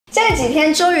几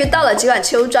天终于到了几款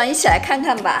秋装，一起来看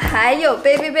看吧。还有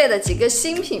Baby 的几个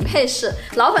新品配饰，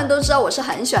老粉都知道我是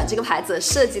很喜欢这个牌子的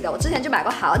设计的，我之前就买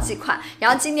过好几款。然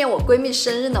后今年我闺蜜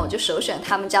生日呢，我就首选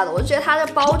他们家的，我就觉得它的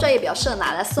包装也比较适合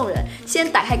拿来送人。先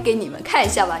打开给你们看一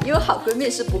下吧，因为好闺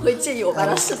蜜是不会介意我帮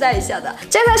她试戴一下的。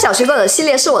这套小水果的系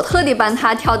列是我特地帮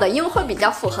她挑的，因为会比较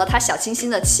符合她小清新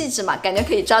的气质嘛，感觉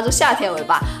可以抓住夏天尾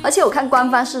巴。而且我看官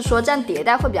方是说这样叠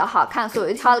戴会比较好看，所以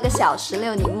我就挑了个小石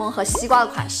榴、柠檬和西瓜的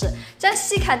款式。这样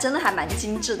细看真的还蛮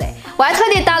精致的，我还特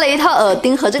地搭了一套耳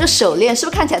钉和这个手链，是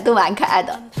不是看起来都蛮可爱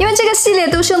的？因为这个系列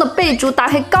都是用的贝珠搭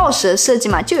配锆石的设计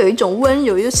嘛，就有一种温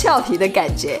柔又俏皮的感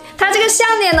觉。它这个项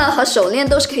链呢和手链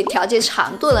都是可以调节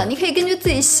长度的，你可以根据自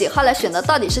己喜好来选择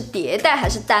到底是叠戴还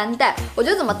是单戴，我觉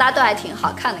得怎么搭都还挺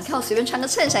好看的。你看我随便穿个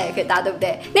衬衫也可以搭，对不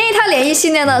对？另一套连衣系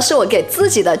列呢是我给自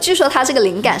己的，据说它这个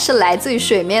灵感是来自于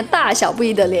水面大小不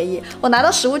一的涟漪，我拿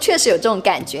到实物确实有这种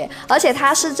感觉，而且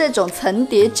它是这种层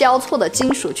叠交错的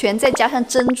金属圈，再加上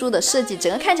珍珠的设计，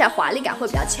整个看起来华丽感会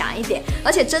比较强一点。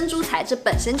而且珍珠材质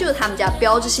本身就是他们家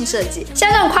标志性设计，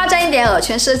像这种夸张一点耳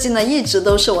圈设计呢，一直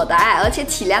都是我的爱。而且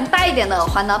体量大一点的耳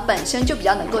环呢，本身就比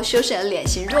较能够修饰你的脸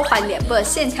型，弱化脸部的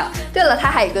线条。对了，它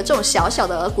还有一个这种小小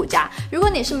的耳骨夹，如果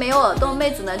你是没有耳洞的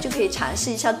妹子呢，就可以尝试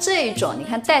一下这一种，你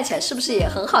看戴起来是不是也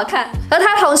很好看？而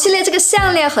它同系列这个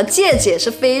项链和戒指也是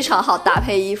非常好搭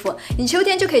配衣服，你秋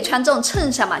天就可以穿这种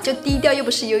衬衫嘛，就低调又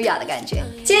不失优雅的感觉。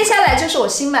接下来就是我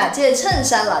新买这件衬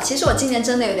衫了，其实我今年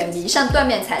真的有点迷上缎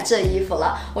面材质的衣服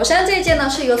了。我身上这件呢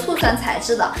是一个醋酸材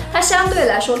质的，它相对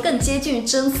来说更接近于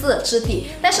真丝的质地，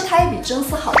但是它也比真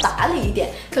丝好打理一点。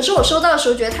可是我收到的时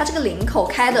候觉得它这个领口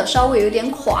开的稍微有点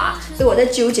垮，所以我在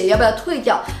纠结要不要退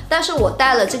掉。但是我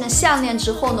戴了这根项链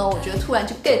之后呢，我觉得突然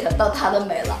就 get 到它的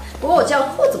美了。不过我这条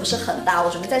裤子不是很搭，我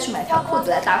准备再去买条裤子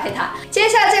来搭配它。接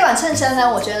下来这款衬衫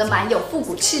呢，我觉得蛮有复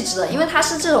古气质的，因为它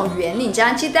是这种圆领加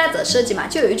上系带子的设计嘛，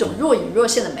就有一种若隐若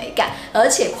现的美感，而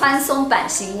且宽松版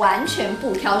型，完全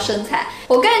不挑身材。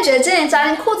我个人觉得这件扎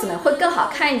进裤子呢会更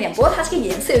好看一点，不过它这个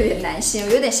颜色有点难形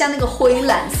容，有点像那个灰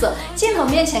蓝色，镜头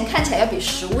面前看起来要比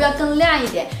实物要更亮一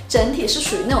点，整体是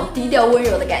属于那种低调温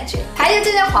柔的感觉。还有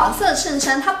这件黄色衬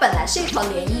衫，它本来是一条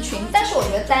连衣裙，但是我觉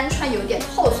得单穿有点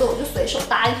透，所以我就随手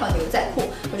搭一条牛仔裤，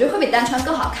我觉得会比单穿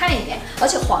更好看一点。而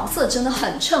且黄色真的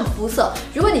很衬肤色，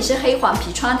如果你是黑黄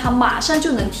皮，穿它马上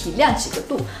就能提亮几个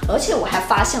度。而且我还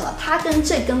发现了，它跟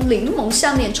这根柠檬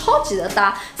项链超级的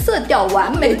搭，色调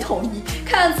完美统一，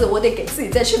看样子我得给自己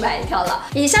再去买一条了。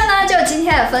以上呢就是今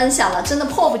天的分享了，真的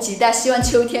迫不及待，希望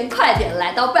秋天快点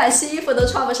来到，不然新衣服都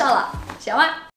穿不上了。喜欢吗？